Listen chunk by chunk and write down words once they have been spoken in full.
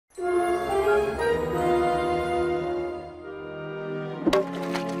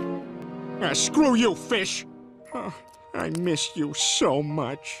Screw you, fish. Oh, I miss you so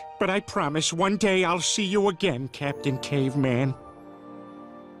much. But I promise one day I'll see you again, Captain Caveman.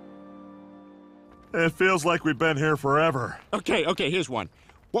 It feels like we've been here forever. Okay, here's one.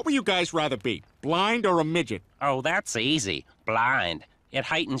 What would you guys rather be, blind or a midget? Oh, that's easy. Blind. It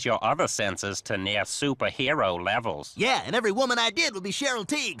heightens your other senses to near superhero levels. Yeah, and every woman I did would be Cheryl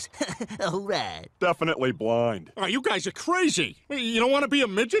Tiegs. All right. Definitely blind. Oh, you guys are crazy. You don't want to be a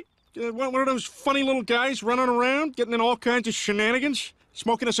midget? One of those funny little guys running around, getting in all kinds of shenanigans?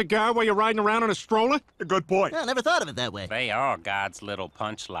 Smoking a cigar while you're riding around in a stroller? A good point. I never thought of it that way. They are God's little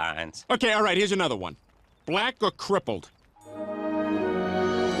punchlines. Okay, all right, here's another one. Black or crippled?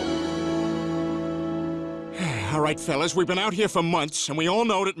 All right, fellas, we've been out here for months, and we all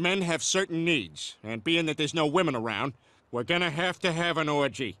know that men have certain needs. And being that there's no women around, we're gonna have to have an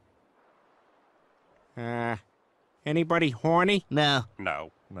orgy. Anybody horny? No.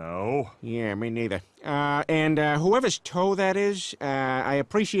 No. No. Yeah, me neither. And whoever's toe that is, I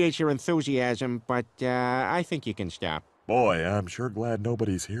appreciate your enthusiasm, but I think you can stop. Boy, I'm sure glad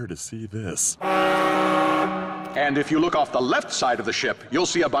nobody's here to see this. And if you look off the left side of the ship, you'll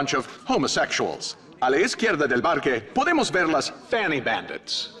see a bunch of homosexuals. A la izquierda del barque, podemos ver las fanny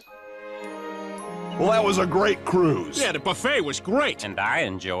bandits. Well, that was a great cruise. Yeah, the buffet was great. And I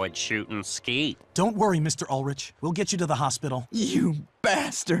enjoyed shooting skeet. Don't worry, Mr. Ulrich. We'll get you to the hospital. You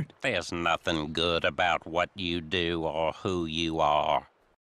bastard! There's nothing good about what you do or who you are.